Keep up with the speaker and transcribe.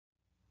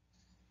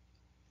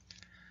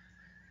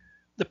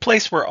The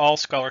place where all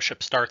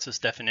scholarship starts is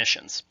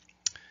definitions.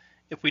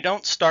 If we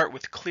don't start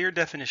with clear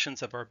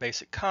definitions of our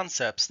basic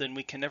concepts, then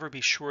we can never be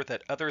sure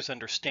that others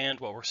understand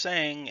what we're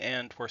saying,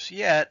 and worse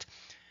yet,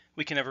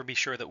 we can never be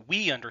sure that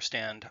we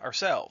understand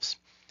ourselves.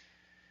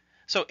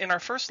 So in our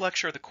first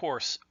lecture of the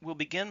course, we'll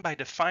begin by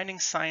defining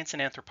science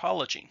and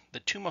anthropology, the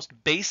two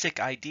most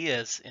basic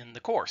ideas in the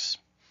course.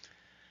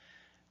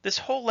 This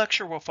whole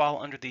lecture will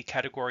fall under the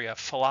category of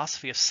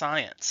philosophy of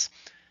science,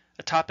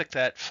 a topic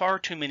that far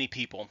too many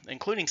people,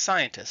 including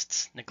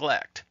scientists,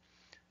 neglect.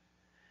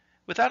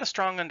 Without a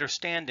strong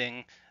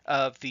understanding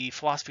of the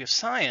philosophy of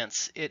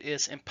science, it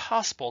is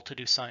impossible to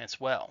do science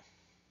well.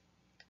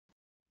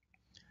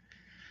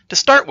 To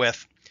start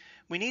with,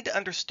 we need to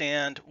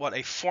understand what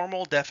a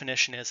formal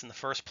definition is in the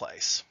first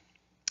place.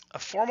 A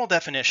formal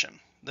definition,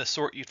 the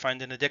sort you'd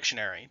find in a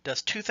dictionary,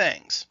 does two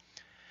things.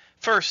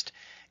 First,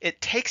 it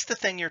takes the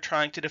thing you're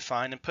trying to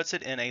define and puts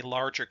it in a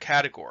larger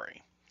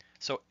category.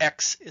 So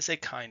X is a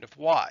kind of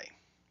Y.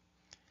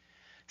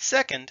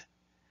 Second,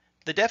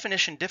 the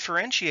definition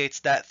differentiates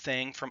that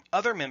thing from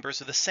other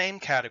members of the same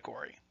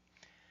category.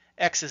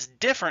 X is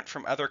different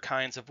from other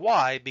kinds of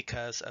Y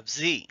because of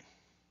Z.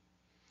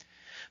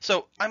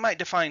 So I might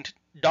define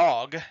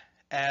dog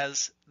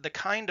as the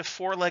kind of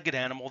four-legged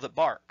animal that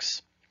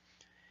barks.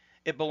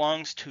 It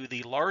belongs to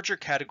the larger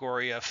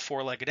category of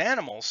four-legged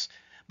animals,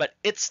 but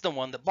it's the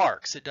one that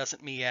barks. It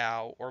doesn't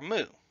meow or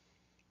moo.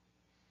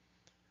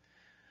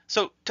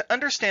 So to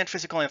understand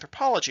physical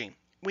anthropology,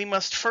 we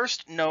must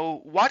first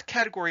know what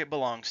category it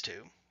belongs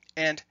to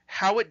and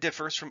how it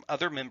differs from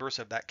other members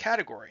of that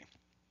category.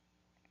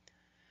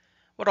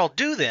 What I'll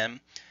do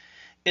then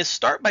is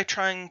start by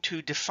trying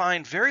to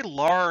define very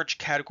large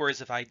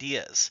categories of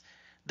ideas,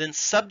 then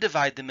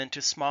subdivide them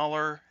into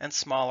smaller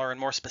and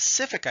more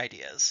specific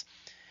ideas,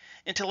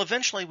 until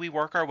eventually we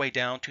work our way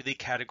down to the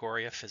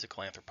category of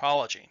physical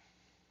anthropology.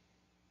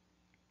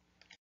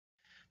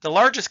 The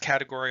largest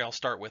category I'll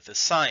start with is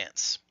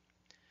science.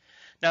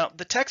 Now,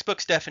 the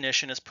textbook's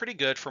definition is pretty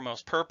good for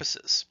most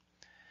purposes.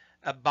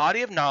 A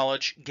body of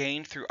knowledge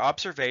gained through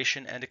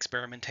observation and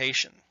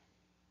experimentation.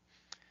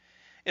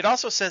 It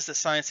also says that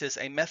science is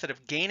a method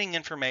of gaining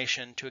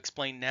information to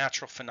explain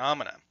natural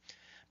phenomena.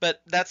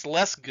 But that's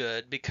less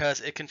good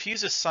because it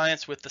confuses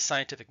science with the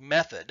scientific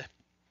method.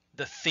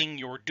 The thing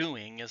you're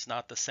doing is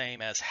not the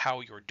same as how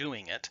you're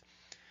doing it.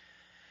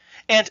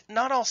 And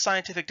not all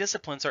scientific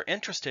disciplines are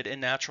interested in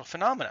natural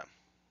phenomena.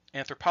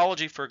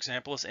 Anthropology, for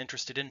example, is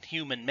interested in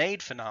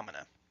human-made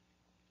phenomena.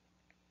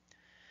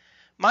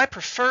 My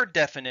preferred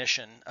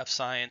definition of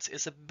science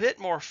is a bit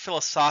more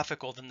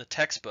philosophical than the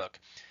textbook,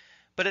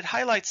 but it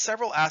highlights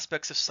several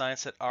aspects of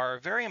science that are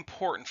very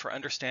important for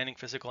understanding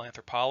physical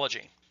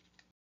anthropology.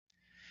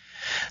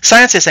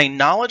 Science is a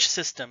knowledge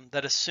system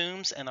that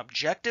assumes an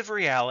objective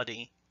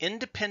reality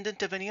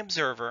independent of any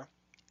observer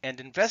and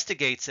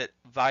investigates it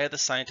via the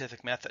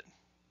scientific method.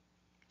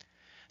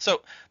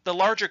 So the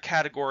larger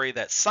category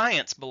that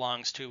science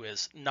belongs to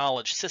is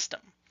knowledge system,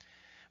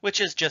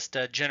 which is just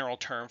a general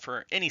term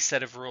for any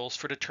set of rules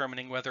for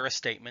determining whether a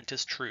statement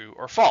is true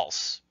or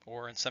false,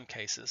 or in some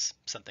cases,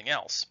 something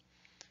else.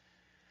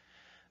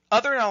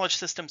 Other knowledge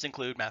systems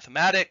include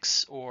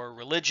mathematics, or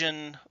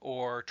religion,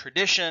 or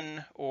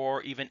tradition,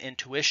 or even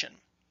intuition.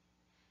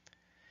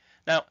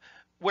 Now,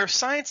 where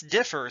science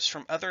differs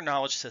from other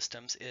knowledge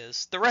systems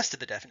is the rest of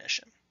the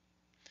definition.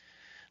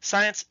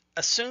 Science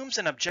assumes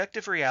an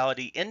objective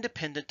reality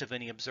independent of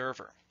any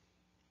observer.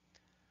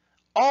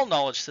 All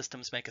knowledge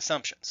systems make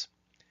assumptions.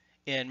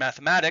 In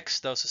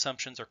mathematics, those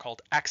assumptions are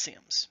called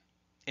axioms.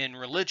 In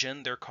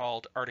religion, they're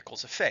called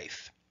articles of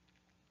faith.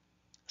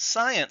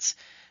 Science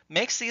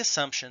makes the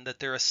assumption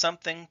that there is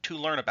something to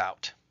learn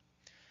about.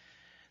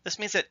 This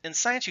means that in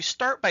science you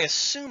start by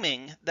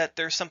assuming that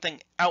there's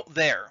something out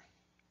there,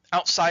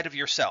 outside of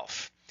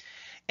yourself,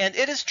 and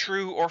it is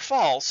true or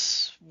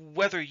false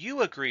whether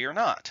you agree or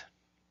not.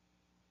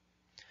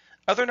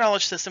 Other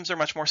knowledge systems are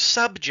much more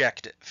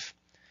subjective.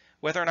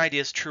 Whether an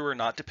idea is true or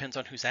not depends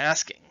on who's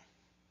asking.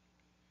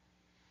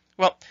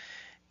 Well,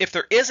 if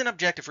there is an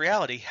objective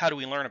reality, how do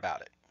we learn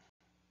about it?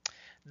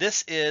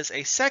 This is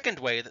a second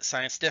way that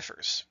science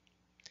differs.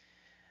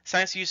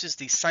 Science uses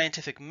the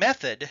scientific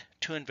method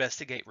to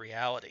investigate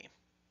reality.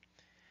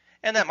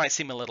 And that might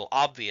seem a little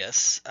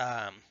obvious,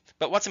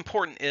 but what's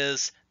important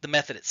is the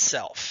method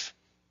itself.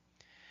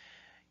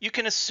 You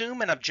can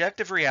assume an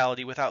objective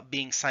reality without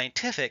being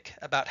scientific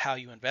about how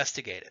you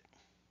investigate it.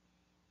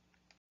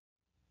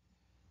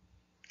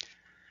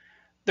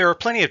 There are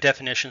plenty of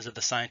definitions of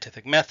the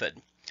scientific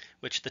method,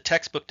 which the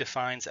textbook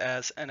defines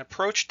as an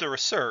approach to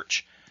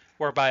research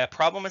whereby a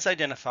problem is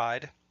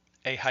identified,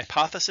 a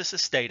hypothesis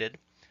is stated,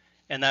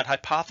 and that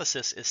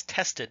hypothesis is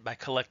tested by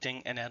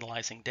collecting and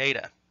analyzing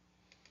data.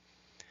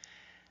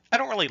 I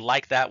don't really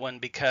like that one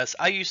because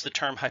I use the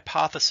term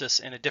hypothesis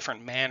in a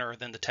different manner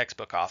than the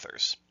textbook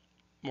authors.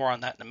 More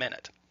on that in a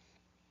minute.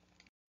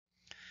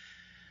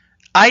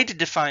 I'd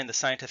define the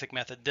scientific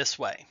method this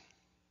way.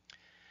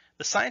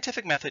 The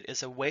scientific method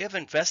is a way of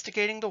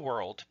investigating the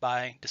world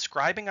by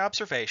describing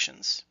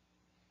observations,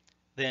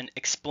 then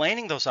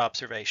explaining those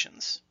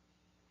observations,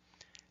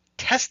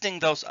 testing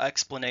those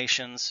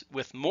explanations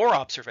with more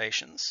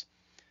observations,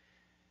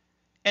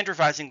 and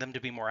revising them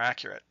to be more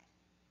accurate.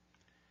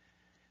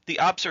 The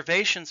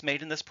observations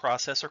made in this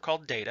process are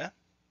called data,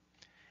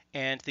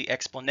 and the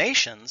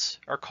explanations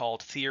are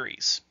called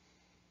theories.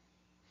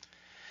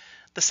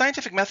 The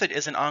scientific method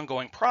is an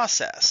ongoing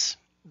process.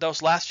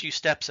 Those last few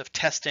steps of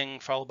testing,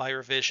 followed by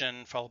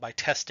revision, followed by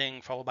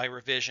testing, followed by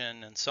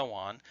revision, and so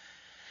on,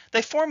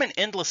 they form an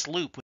endless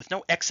loop with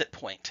no exit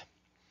point.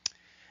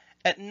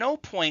 At no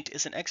point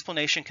is an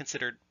explanation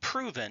considered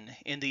proven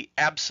in the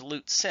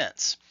absolute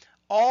sense.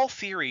 All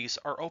theories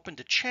are open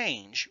to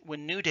change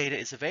when new data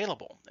is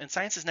available, and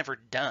science is never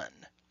done.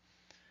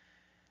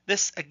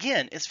 This,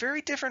 again, is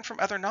very different from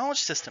other knowledge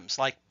systems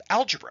like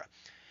algebra,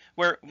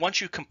 where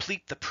once you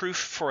complete the proof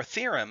for a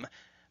theorem,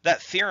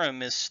 that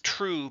theorem is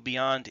true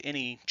beyond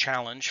any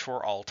challenge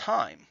for all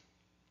time.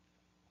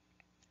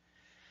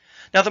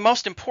 Now, the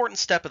most important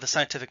step of the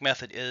scientific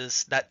method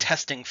is that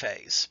testing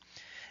phase.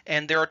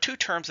 And there are two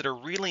terms that are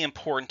really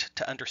important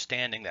to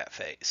understanding that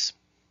phase.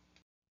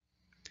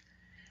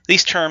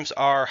 These terms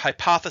are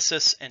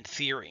hypothesis and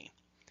theory.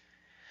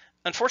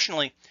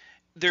 Unfortunately,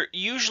 they're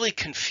usually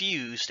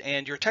confused,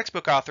 and your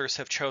textbook authors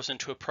have chosen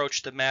to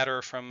approach the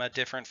matter from a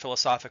different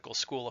philosophical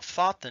school of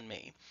thought than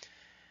me.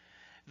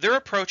 Their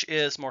approach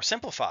is more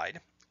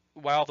simplified,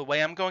 while the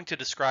way I'm going to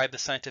describe the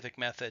scientific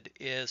method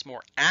is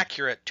more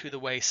accurate to the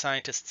way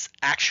scientists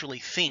actually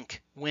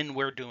think when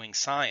we're doing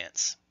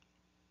science.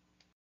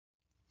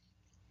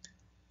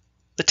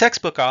 The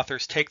textbook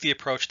authors take the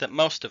approach that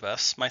most of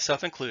us,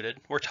 myself included,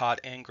 were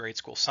taught in grade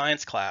school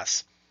science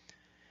class.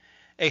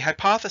 A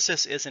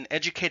hypothesis is an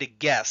educated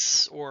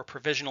guess or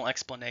provisional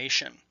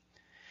explanation,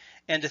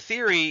 and a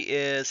theory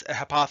is a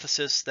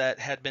hypothesis that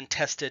had been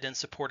tested and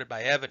supported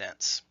by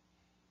evidence.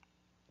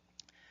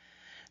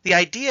 The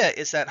idea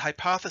is that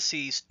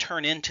hypotheses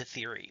turn into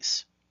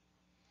theories.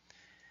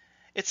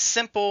 It's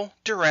simple,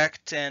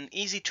 direct, and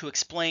easy to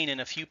explain in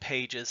a few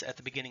pages at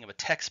the beginning of a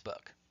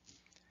textbook.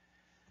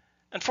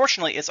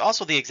 Unfortunately, it's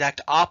also the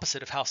exact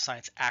opposite of how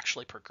science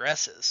actually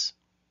progresses.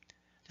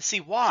 To see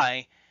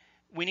why,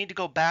 we need to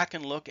go back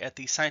and look at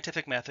the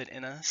scientific method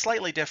in a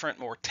slightly different,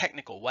 more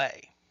technical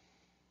way.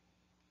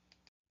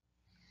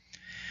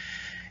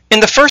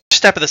 In the first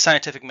step of the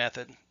scientific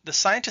method, the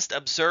scientist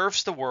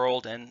observes the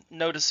world and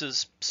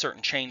notices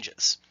certain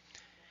changes.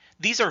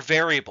 These are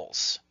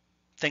variables,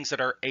 things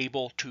that are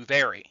able to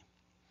vary.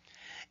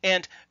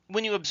 And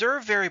when you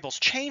observe variables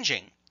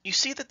changing, you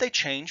see that they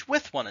change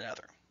with one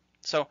another.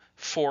 So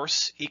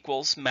force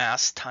equals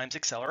mass times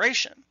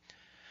acceleration.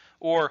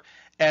 Or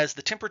as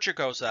the temperature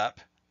goes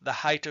up, the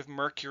height of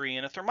mercury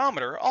in a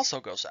thermometer also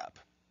goes up.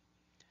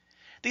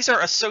 These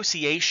are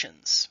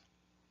associations.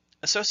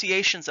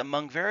 Associations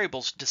among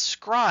variables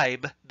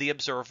describe the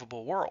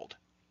observable world.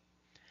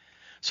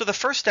 So the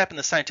first step in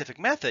the scientific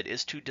method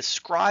is to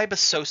describe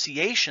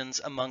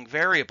associations among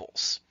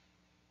variables.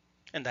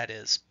 And that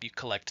is, you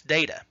collect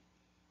data.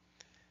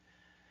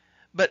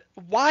 But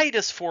why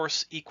does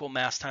force equal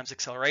mass times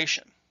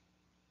acceleration?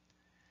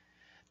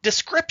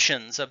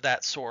 Descriptions of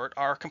that sort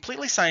are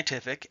completely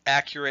scientific,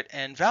 accurate,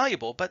 and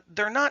valuable, but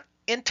they're not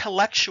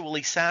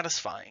intellectually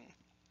satisfying.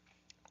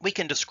 We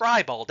can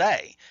describe all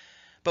day,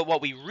 but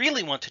what we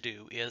really want to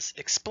do is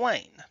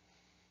explain.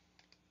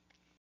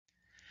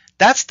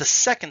 That's the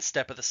second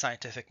step of the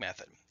scientific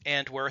method,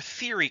 and where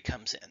theory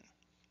comes in.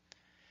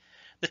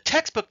 The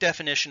textbook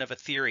definition of a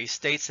theory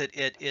states that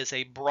it is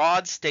a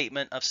broad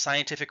statement of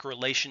scientific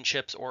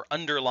relationships or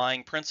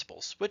underlying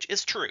principles, which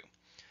is true.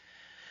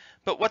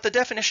 But what the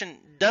definition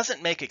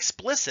doesn't make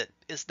explicit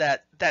is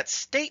that that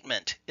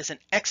statement is an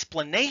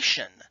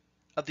explanation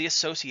of the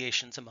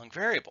associations among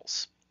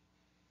variables.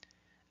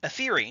 A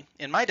theory,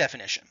 in my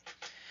definition,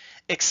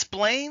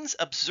 explains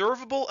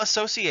observable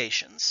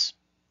associations,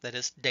 that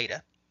is,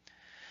 data,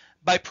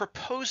 by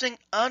proposing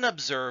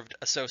unobserved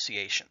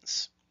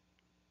associations.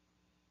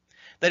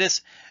 That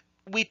is,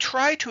 we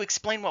try to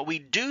explain what we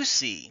do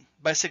see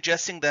by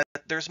suggesting that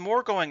there's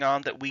more going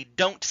on that we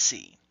don't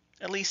see,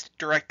 at least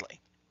directly.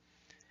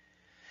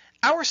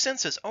 Our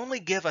senses only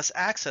give us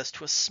access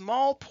to a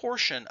small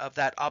portion of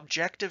that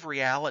objective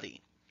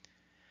reality.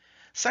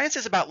 Science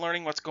is about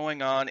learning what's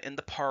going on in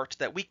the part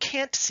that we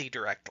can't see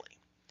directly.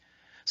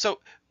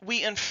 So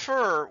we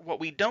infer what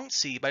we don't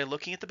see by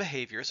looking at the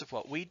behaviors of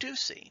what we do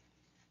see.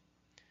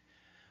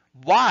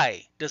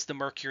 Why does the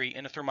mercury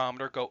in a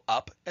thermometer go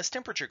up as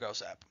temperature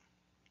goes up?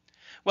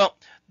 Well,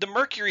 the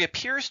mercury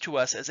appears to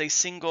us as a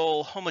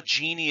single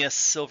homogeneous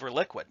silver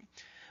liquid,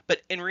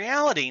 but in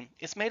reality,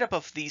 it's made up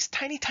of these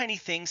tiny, tiny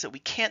things that we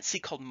can't see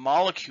called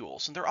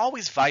molecules, and they're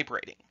always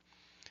vibrating.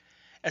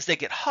 As they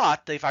get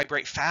hot, they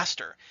vibrate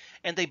faster,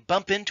 and they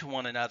bump into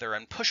one another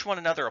and push one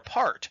another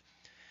apart.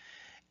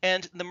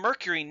 And the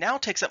mercury now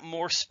takes up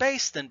more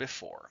space than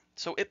before,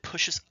 so it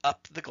pushes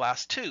up the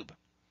glass tube.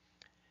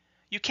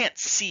 You can't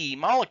see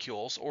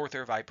molecules or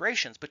their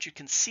vibrations, but you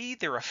can see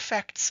their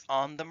effects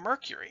on the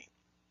mercury.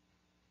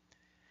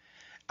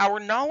 Our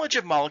knowledge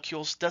of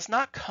molecules does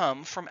not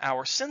come from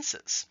our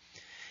senses.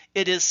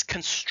 It is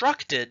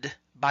constructed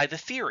by the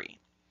theory.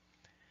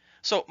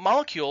 So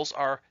molecules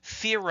are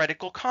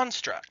theoretical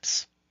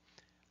constructs,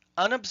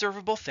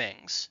 unobservable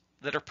things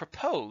that are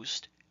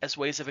proposed as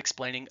ways of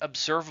explaining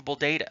observable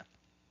data.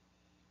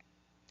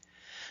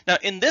 Now,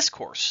 in this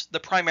course, the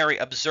primary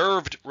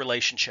observed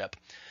relationship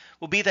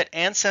will be that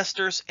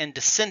ancestors and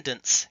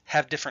descendants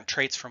have different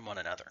traits from one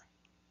another.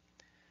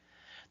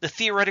 The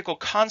theoretical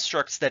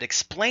constructs that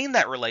explain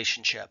that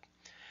relationship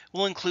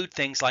will include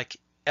things like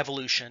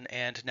evolution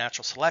and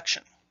natural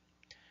selection.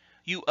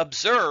 You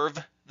observe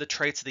the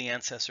traits of the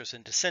ancestors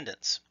and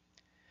descendants.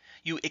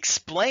 You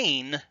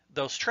explain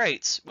those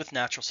traits with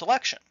natural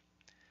selection.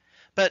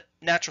 But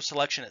natural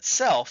selection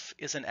itself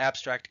is an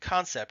abstract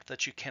concept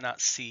that you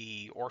cannot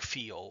see or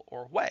feel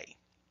or weigh.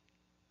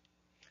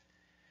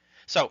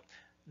 So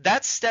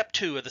that's step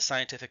 2 of the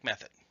scientific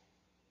method.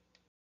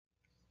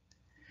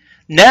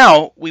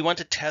 Now we want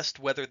to test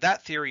whether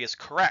that theory is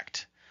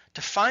correct,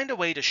 to find a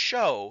way to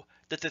show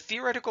that the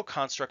theoretical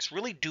constructs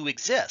really do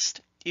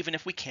exist, even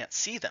if we can't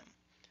see them.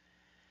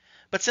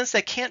 But since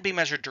they can't be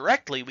measured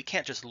directly, we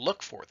can't just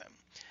look for them.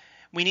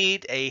 We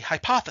need a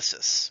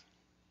hypothesis.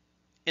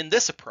 In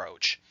this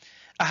approach,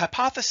 a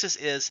hypothesis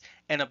is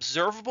an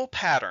observable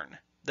pattern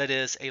that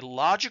is a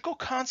logical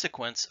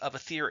consequence of a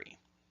theory.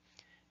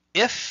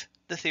 If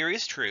the theory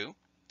is true,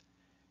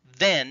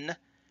 then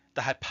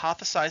the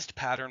hypothesized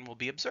pattern will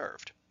be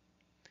observed.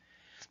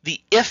 The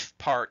if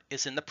part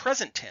is in the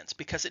present tense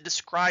because it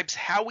describes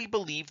how we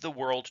believe the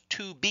world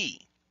to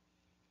be.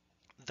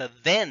 The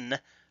then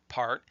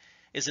part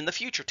is in the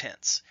future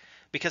tense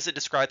because it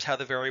describes how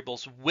the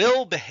variables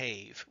will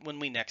behave when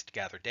we next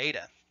gather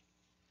data.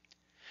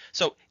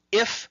 So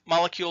if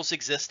molecules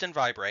exist and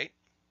vibrate,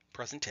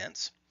 present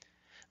tense,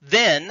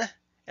 then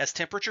as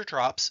temperature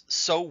drops,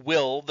 so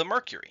will the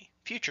mercury,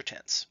 future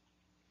tense.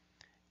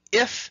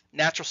 If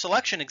natural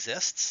selection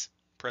exists,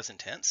 present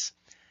tense,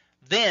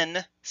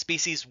 then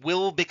species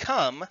will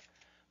become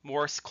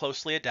more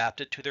closely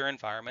adapted to their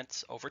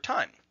environments over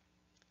time,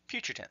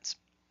 future tense.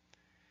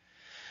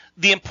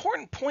 The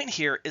important point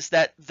here is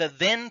that the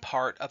then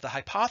part of the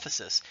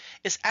hypothesis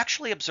is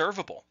actually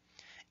observable.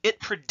 It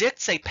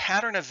predicts a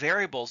pattern of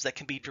variables that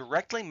can be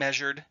directly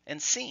measured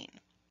and seen.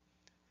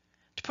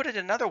 To put it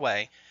another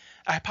way,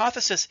 a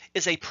hypothesis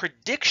is a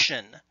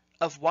prediction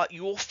of what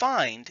you will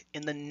find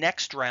in the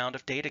next round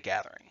of data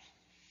gathering.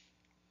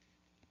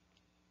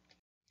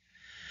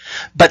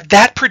 But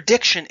that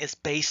prediction is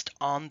based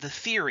on the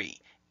theory.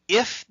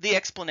 If the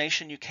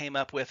explanation you came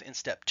up with in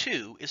step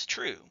 2 is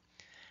true,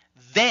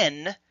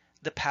 then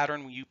the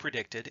pattern you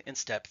predicted in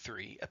step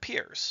 3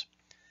 appears.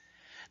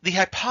 The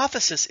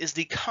hypothesis is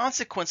the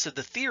consequence of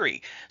the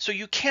theory, so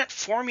you can't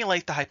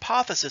formulate the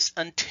hypothesis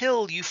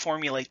until you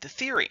formulate the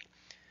theory.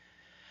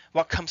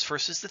 What comes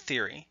first is the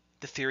theory.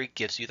 The theory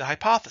gives you the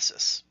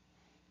hypothesis.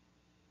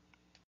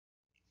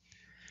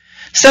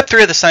 Step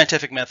 3 of the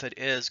scientific method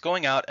is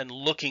going out and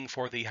looking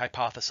for the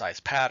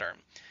hypothesized pattern.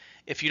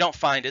 If you don't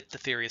find it, the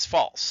theory is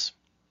false.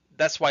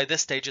 That's why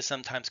this stage is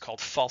sometimes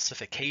called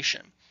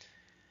falsification.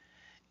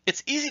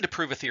 It's easy to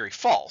prove a theory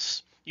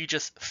false. You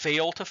just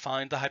fail to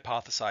find the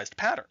hypothesized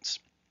patterns.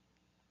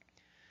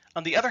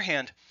 On the other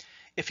hand,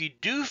 if you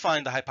do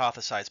find the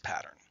hypothesized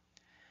pattern,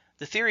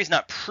 the theory is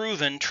not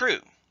proven true.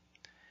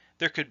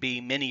 There could be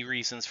many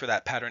reasons for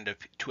that pattern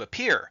to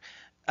appear,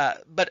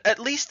 but at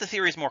least the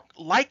theory is more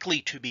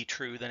likely to be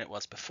true than it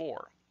was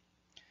before.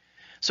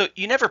 So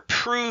you never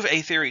prove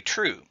a theory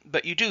true,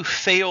 but you do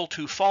fail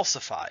to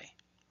falsify.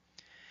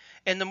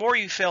 And the more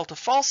you fail to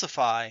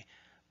falsify,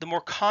 the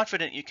more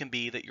confident you can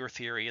be that your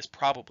theory is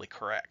probably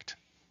correct.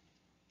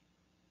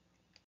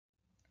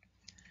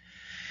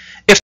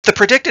 If the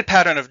predicted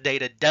pattern of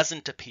data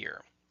doesn't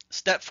appear,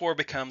 step 4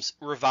 becomes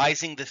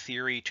revising the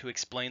theory to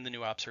explain the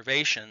new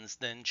observations,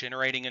 then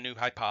generating a new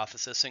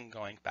hypothesis and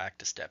going back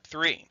to step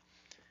 3.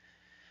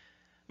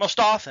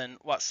 Most often,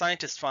 what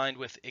scientists find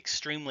with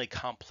extremely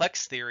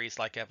complex theories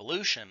like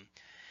evolution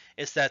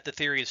is that the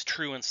theory is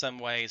true in some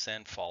ways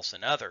and false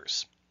in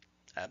others.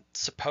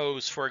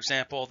 Suppose, for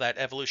example, that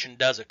evolution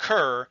does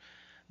occur,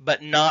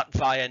 but not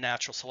via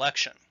natural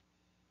selection.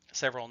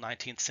 Several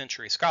 19th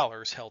century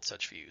scholars held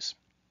such views.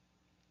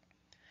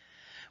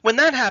 When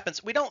that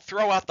happens, we don't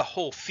throw out the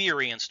whole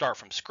theory and start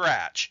from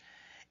scratch.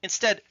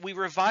 Instead, we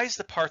revise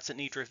the parts that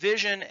need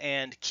revision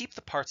and keep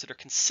the parts that are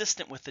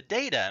consistent with the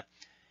data,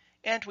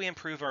 and we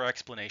improve our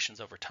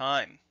explanations over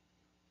time.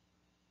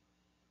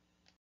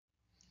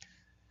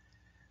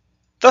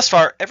 Thus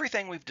far,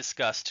 everything we've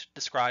discussed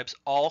describes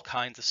all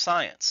kinds of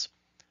science.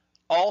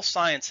 All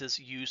sciences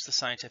use the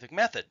scientific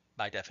method,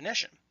 by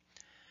definition.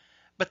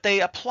 But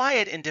they apply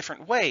it in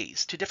different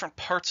ways to different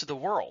parts of the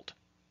world.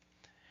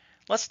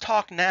 Let's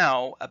talk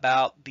now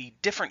about the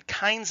different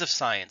kinds of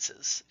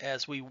sciences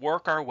as we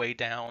work our way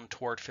down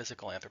toward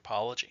physical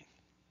anthropology.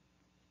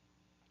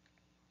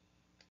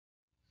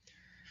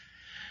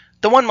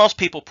 The one most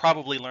people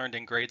probably learned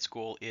in grade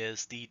school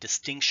is the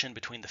distinction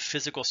between the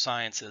physical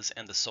sciences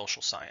and the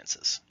social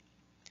sciences.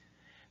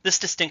 This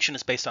distinction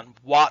is based on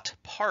what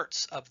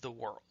parts of the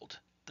world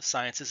the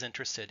science is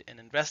interested in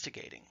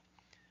investigating.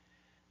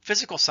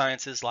 Physical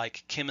sciences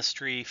like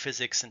chemistry,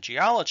 physics, and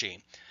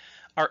geology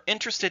are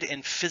interested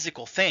in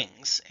physical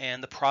things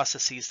and the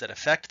processes that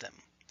affect them.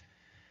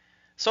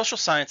 Social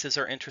sciences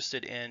are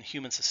interested in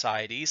human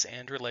societies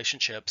and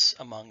relationships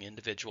among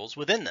individuals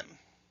within them.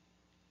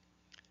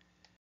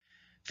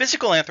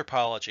 Physical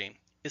anthropology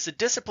is a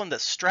discipline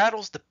that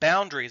straddles the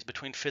boundaries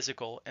between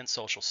physical and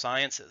social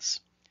sciences.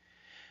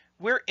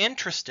 We're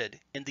interested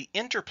in the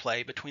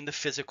interplay between the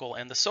physical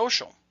and the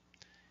social.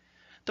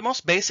 The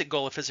most basic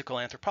goal of physical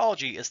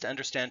anthropology is to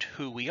understand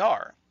who we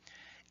are.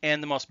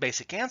 And the most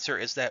basic answer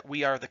is that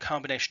we are the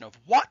combination of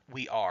what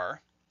we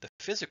are, the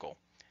physical,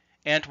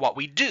 and what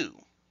we do,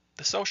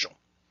 the social.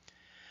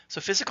 So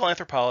physical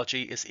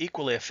anthropology is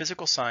equally a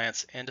physical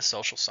science and a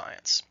social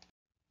science.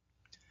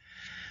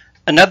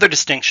 Another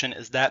distinction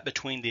is that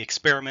between the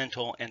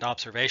experimental and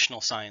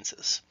observational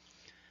sciences.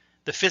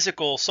 The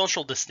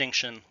physical-social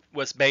distinction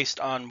was based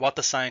on what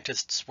the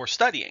scientists were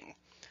studying.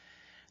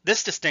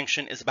 This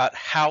distinction is about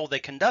how they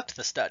conduct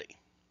the study.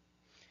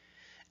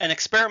 An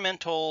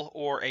experimental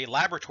or a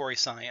laboratory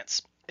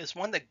science is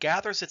one that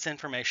gathers its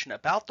information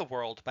about the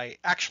world by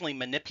actually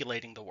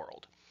manipulating the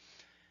world.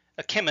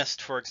 A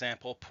chemist, for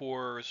example,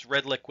 pours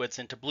red liquids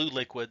into blue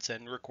liquids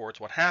and records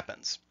what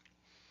happens.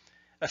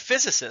 A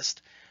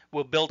physicist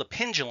will build a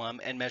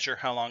pendulum and measure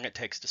how long it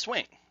takes to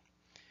swing.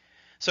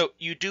 So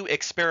you do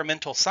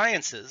experimental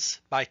sciences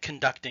by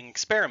conducting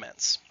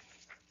experiments.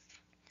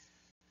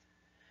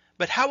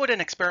 But how would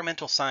an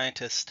experimental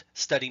scientist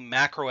study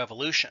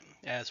macroevolution,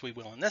 as we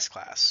will in this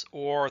class,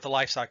 or the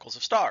life cycles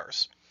of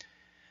stars?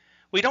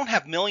 We don't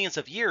have millions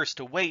of years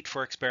to wait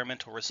for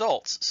experimental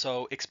results,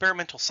 so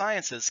experimental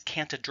sciences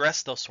can't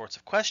address those sorts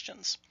of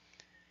questions.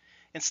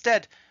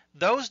 Instead,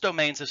 those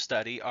domains of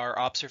study are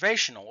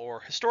observational or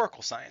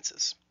historical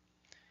sciences.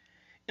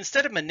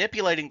 Instead of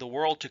manipulating the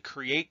world to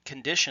create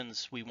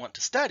conditions we want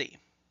to study,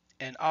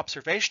 an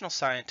observational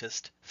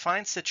scientist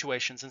finds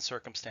situations and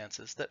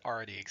circumstances that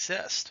already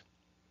exist.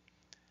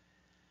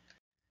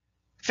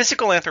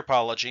 Physical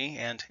anthropology,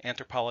 and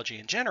anthropology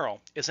in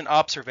general, is an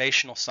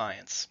observational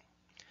science.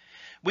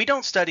 We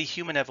don't study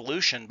human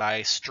evolution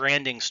by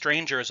stranding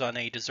strangers on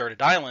a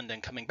deserted island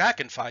and coming back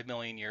in 5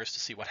 million years to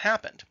see what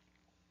happened.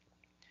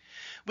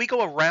 We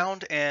go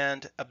around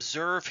and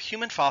observe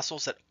human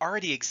fossils that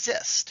already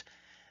exist.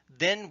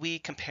 Then we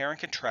compare and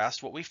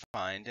contrast what we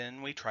find,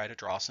 and we try to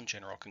draw some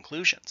general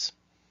conclusions.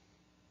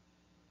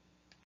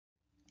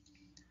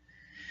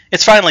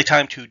 It's finally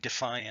time to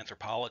define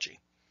anthropology.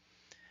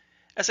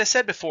 As I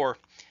said before,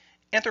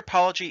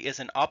 anthropology is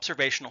an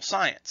observational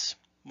science,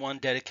 one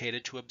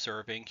dedicated to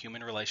observing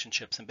human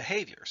relationships and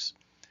behaviors.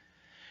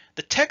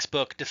 The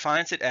textbook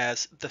defines it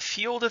as the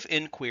field of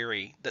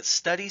inquiry that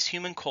studies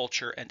human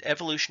culture and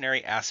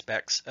evolutionary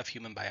aspects of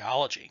human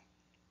biology.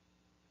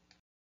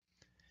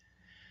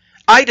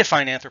 I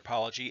define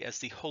anthropology as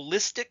the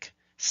holistic,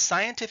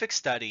 scientific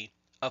study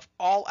of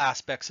all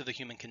aspects of the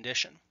human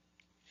condition.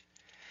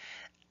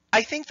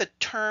 I think the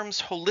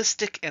terms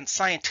holistic and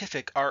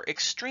scientific are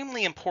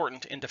extremely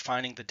important in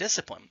defining the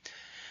discipline,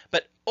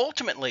 but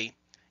ultimately,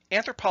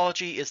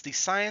 anthropology is the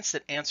science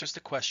that answers the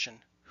question,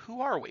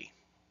 who are we?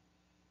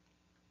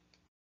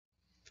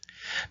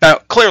 Now,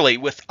 clearly,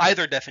 with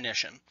either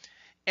definition,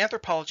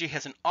 anthropology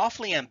has an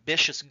awfully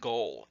ambitious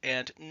goal,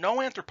 and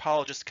no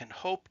anthropologist can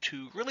hope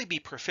to really be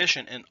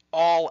proficient in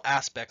all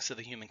aspects of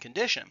the human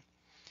condition.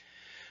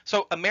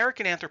 So,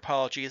 American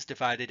anthropology is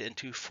divided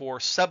into 4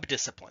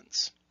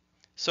 subdisciplines: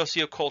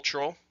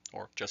 sociocultural,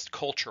 or just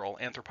cultural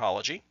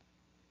anthropology,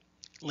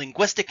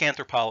 linguistic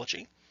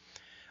anthropology,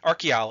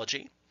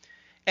 archaeology,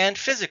 and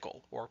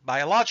physical, or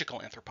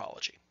biological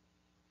anthropology.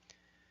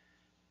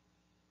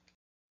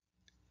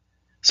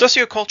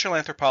 Sociocultural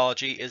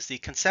anthropology is the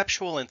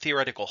conceptual and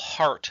theoretical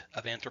heart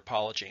of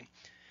anthropology.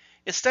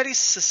 It studies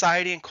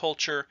society and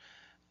culture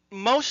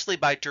mostly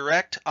by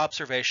direct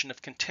observation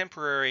of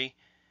contemporary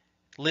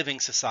living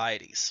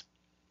societies.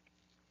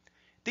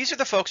 These are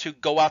the folks who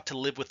go out to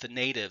live with the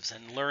natives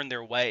and learn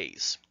their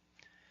ways.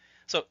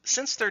 So,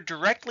 since they're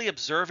directly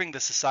observing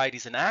the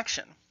societies in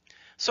action,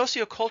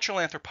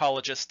 sociocultural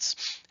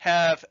anthropologists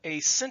have a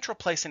central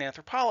place in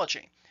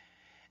anthropology.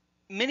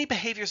 Many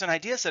behaviors and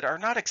ideas that are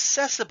not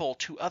accessible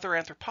to other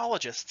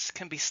anthropologists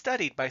can be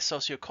studied by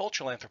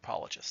sociocultural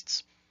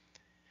anthropologists.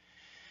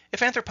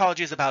 If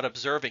anthropology is about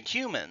observing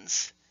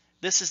humans,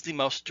 this is the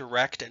most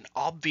direct and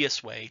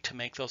obvious way to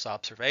make those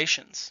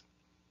observations.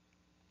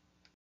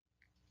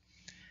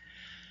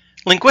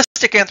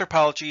 Linguistic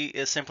anthropology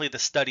is simply the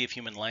study of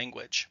human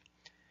language.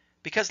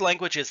 Because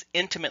language is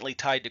intimately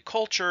tied to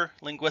culture,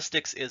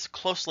 linguistics is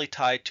closely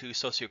tied to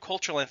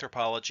sociocultural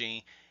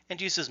anthropology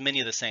and uses many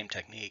of the same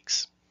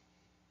techniques.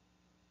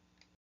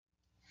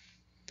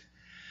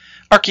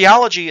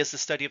 Archaeology is the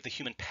study of the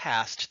human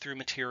past through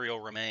material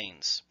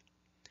remains.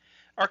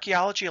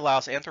 Archaeology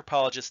allows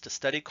anthropologists to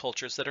study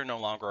cultures that are no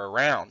longer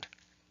around.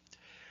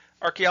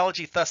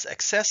 Archaeology thus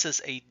accesses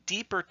a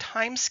deeper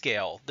time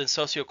scale than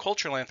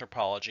sociocultural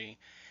anthropology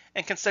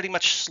and can study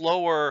much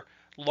slower,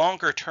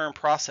 longer-term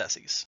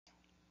processes.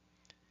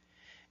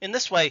 In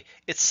this way,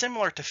 it's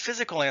similar to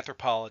physical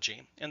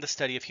anthropology and the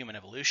study of human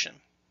evolution.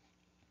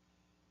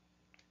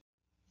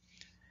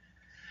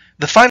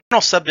 The final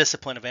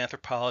subdiscipline of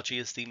anthropology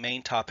is the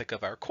main topic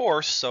of our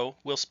course, so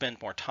we'll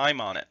spend more time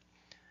on it.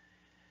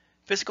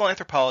 Physical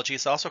anthropology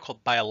is also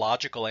called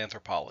biological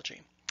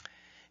anthropology.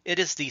 It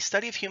is the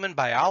study of human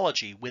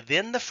biology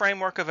within the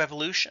framework of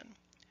evolution,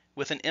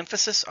 with an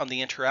emphasis on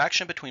the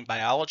interaction between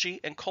biology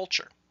and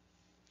culture.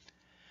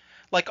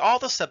 Like all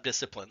the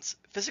subdisciplines,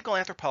 physical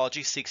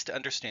anthropology seeks to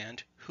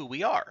understand who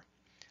we are.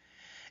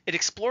 It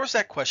explores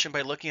that question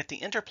by looking at the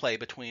interplay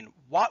between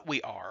what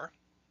we are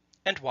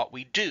and what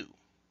we do.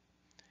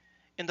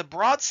 In the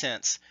broad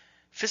sense,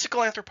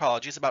 physical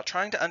anthropology is about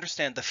trying to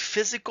understand the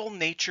physical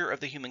nature of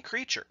the human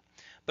creature,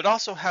 but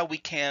also how we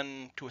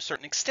can, to a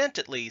certain extent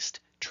at least,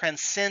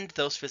 transcend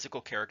those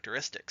physical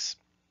characteristics.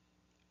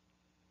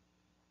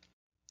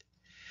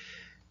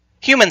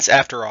 Humans,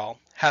 after all,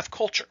 have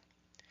culture,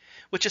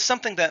 which is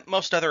something that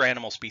most other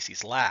animal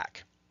species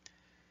lack.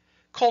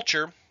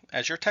 Culture,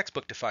 as your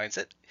textbook defines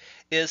it,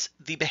 is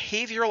the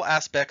behavioral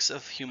aspects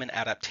of human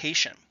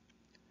adaptation.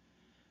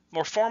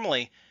 More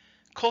formally,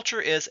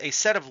 culture is a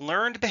set of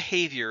learned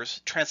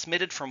behaviors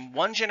transmitted from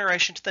one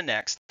generation to the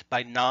next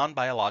by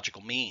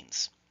non-biological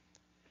means.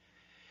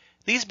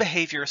 These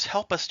behaviors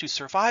help us to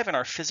survive in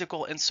our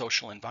physical and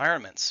social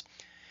environments.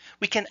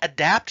 We can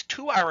adapt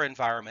to our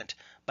environment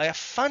by a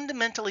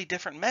fundamentally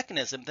different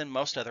mechanism than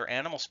most other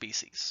animal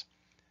species.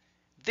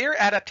 Their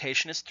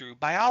adaptation is through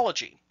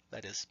biology,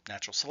 that is,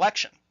 natural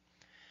selection.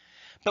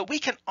 But we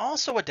can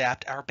also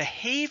adapt our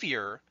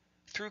behavior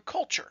through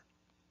culture.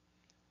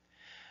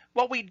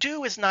 What we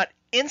do is not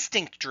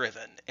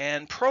instinct-driven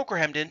and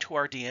programmed into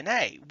our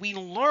DNA. We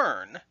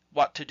learn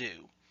what to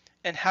do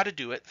and how to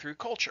do it through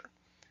culture.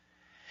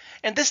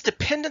 And this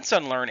dependence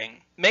on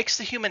learning makes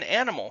the human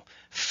animal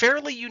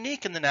fairly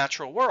unique in the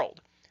natural world,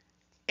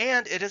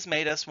 and it has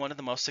made us one of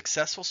the most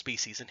successful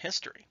species in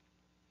history.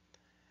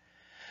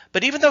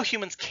 But even though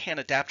humans can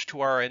adapt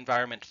to our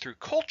environment through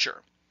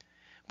culture,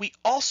 we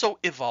also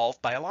evolve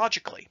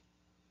biologically.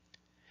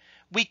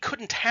 We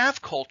couldn't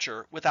have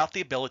culture without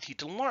the ability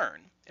to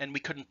learn, and we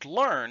couldn't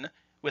learn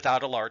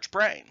without a large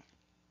brain.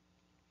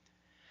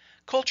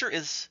 Culture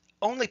is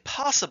only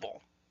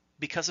possible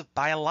because of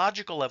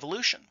biological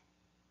evolution.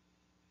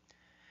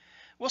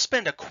 We'll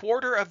spend a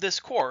quarter of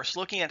this course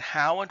looking at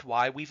how and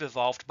why we've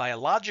evolved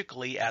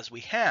biologically as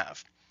we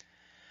have.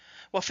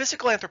 What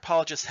physical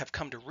anthropologists have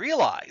come to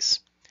realize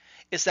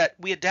is that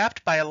we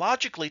adapt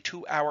biologically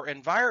to our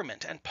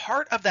environment, and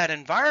part of that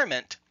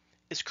environment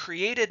is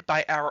created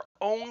by our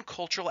own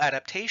cultural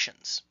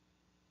adaptations.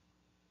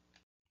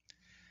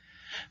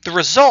 The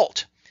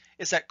result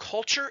is that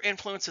culture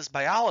influences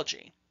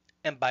biology,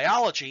 and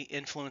biology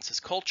influences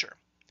culture.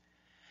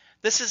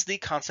 This is the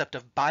concept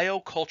of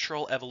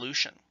biocultural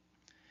evolution,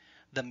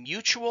 the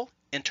mutual,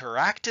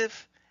 interactive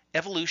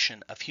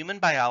evolution of human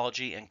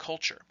biology and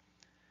culture.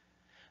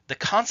 The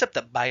concept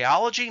that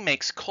biology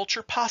makes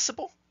culture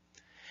possible,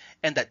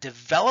 and that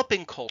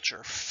developing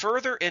culture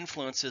further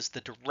influences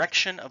the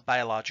direction of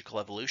biological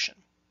evolution.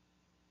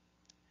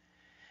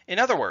 In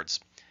other words,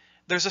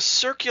 there's a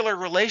circular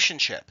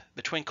relationship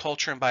between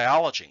culture and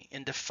biology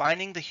in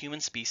defining the human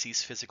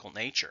species' physical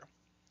nature.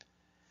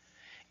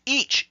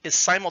 Each is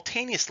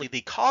simultaneously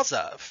the cause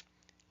of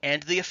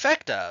and the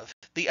effect of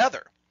the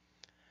other,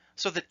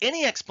 so that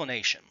any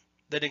explanation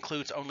that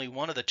includes only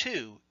one of the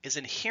two is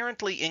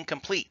inherently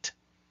incomplete.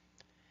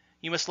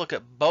 You must look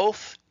at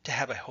both to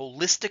have a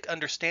holistic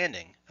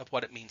understanding of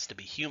what it means to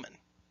be human.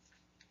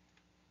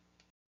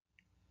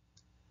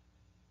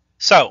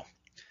 So,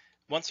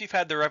 once you've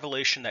had the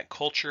revelation that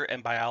culture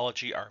and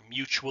biology are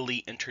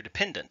mutually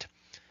interdependent,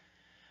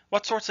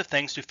 what sorts of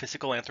things do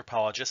physical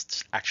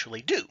anthropologists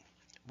actually do?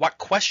 What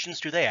questions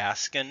do they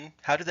ask, and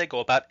how do they go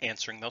about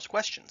answering those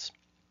questions?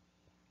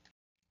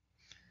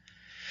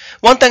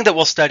 One thing that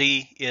we'll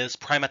study is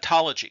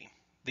primatology,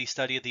 the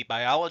study of the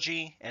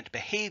biology and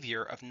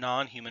behavior of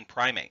non-human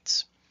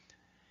primates.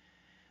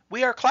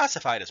 We are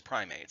classified as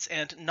primates,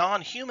 and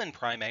non-human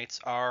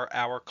primates are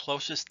our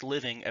closest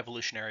living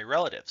evolutionary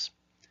relatives.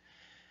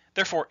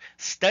 Therefore,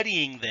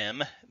 studying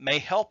them may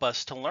help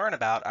us to learn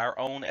about our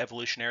own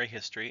evolutionary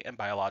history and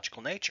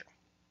biological nature.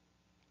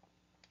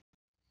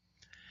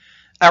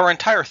 Our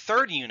entire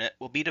third unit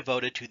will be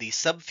devoted to the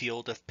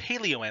subfield of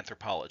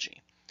paleoanthropology,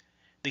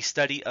 the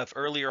study of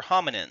earlier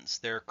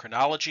hominins, their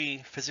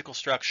chronology, physical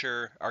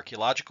structure,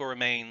 archaeological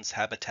remains,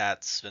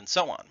 habitats, and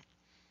so on.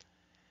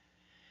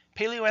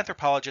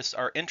 Paleoanthropologists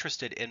are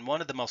interested in one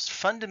of the most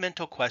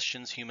fundamental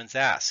questions humans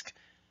ask: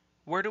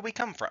 where do we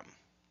come from?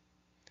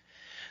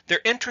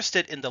 They're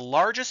interested in the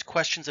largest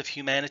questions of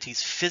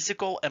humanity's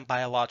physical and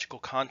biological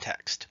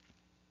context.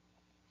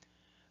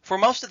 For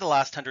most of the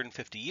last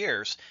 150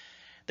 years,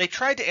 they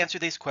tried to answer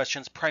these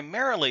questions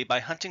primarily by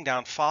hunting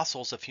down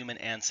fossils of human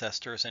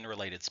ancestors and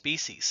related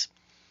species.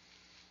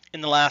 In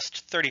the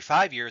last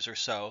 35 years or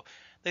so,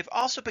 they've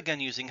also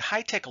begun using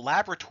high-tech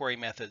laboratory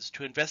methods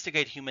to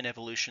investigate human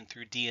evolution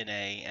through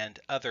DNA and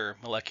other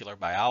molecular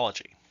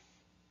biology.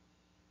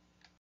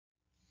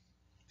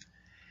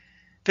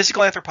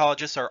 Physical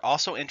anthropologists are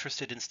also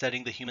interested in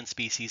studying the human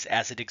species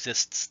as it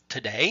exists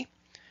today.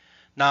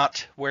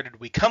 Not where did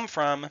we come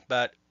from,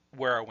 but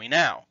where are we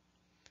now?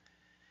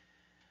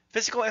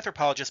 Physical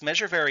anthropologists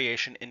measure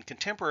variation in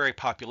contemporary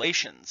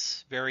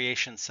populations,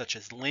 variations such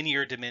as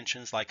linear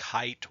dimensions like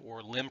height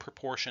or limb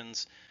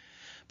proportions,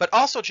 but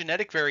also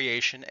genetic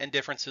variation and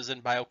differences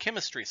in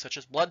biochemistry such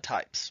as blood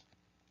types.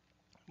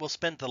 We'll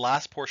spend the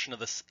last portion of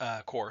this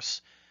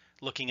course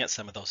looking at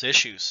some of those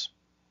issues.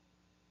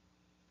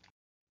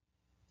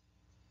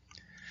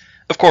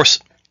 Of course,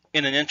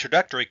 in an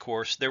introductory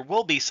course, there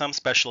will be some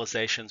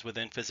specializations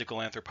within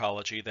physical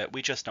anthropology that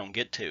we just don't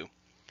get to.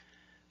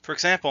 For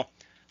example,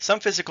 some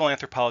physical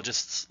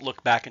anthropologists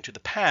look back into the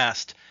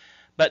past,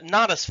 but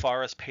not as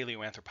far as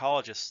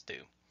paleoanthropologists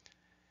do.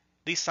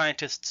 These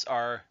scientists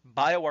are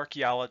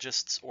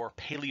bioarchaeologists or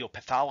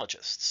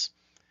paleopathologists.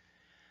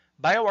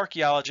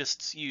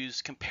 Bioarchaeologists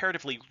use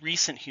comparatively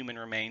recent human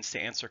remains to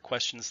answer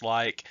questions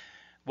like,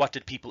 what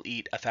did people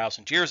eat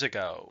 1,000 years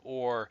ago?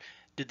 Or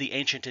did the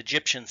ancient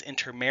Egyptians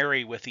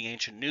intermarry with the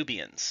ancient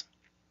Nubians?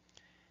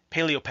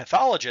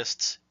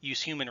 Paleopathologists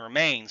use human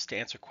remains to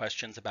answer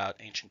questions about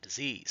ancient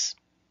disease.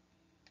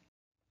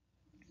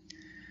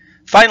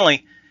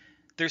 Finally,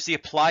 there's the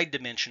applied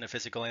dimension of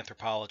physical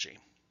anthropology.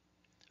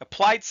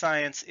 Applied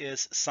science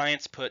is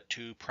science put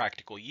to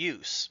practical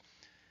use.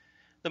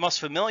 The most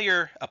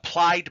familiar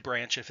applied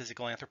branch of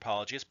physical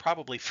anthropology is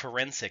probably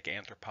forensic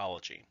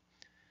anthropology.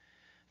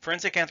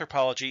 Forensic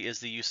anthropology is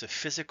the use of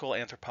physical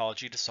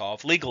anthropology to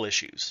solve legal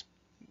issues,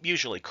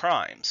 usually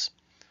crimes.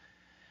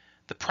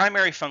 The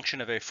primary function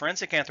of a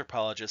forensic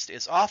anthropologist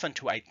is often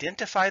to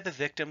identify the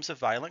victims of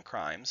violent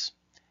crimes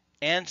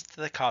and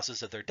the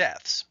causes of their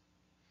deaths.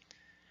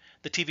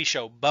 The TV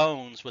show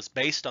Bones was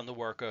based on the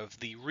work of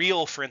the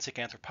real forensic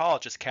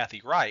anthropologist Kathy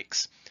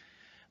Reichs,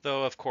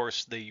 though of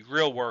course the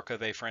real work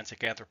of a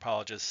forensic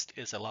anthropologist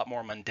is a lot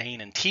more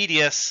mundane and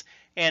tedious,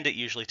 and it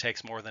usually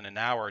takes more than an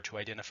hour to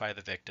identify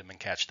the victim and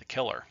catch the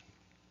killer.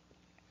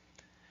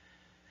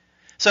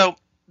 So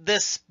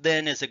this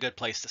then is a good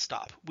place to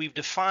stop. We've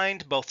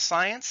defined both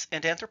science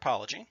and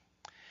anthropology.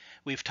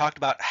 We've talked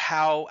about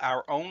how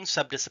our own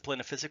subdiscipline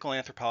of physical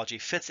anthropology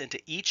fits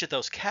into each of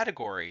those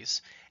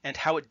categories and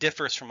how it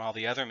differs from all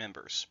the other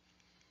members.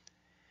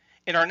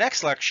 In our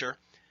next lecture,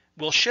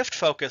 we'll shift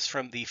focus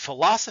from the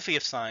philosophy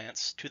of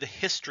science to the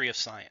history of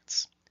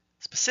science,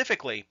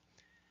 specifically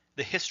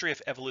the history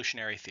of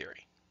evolutionary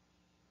theory.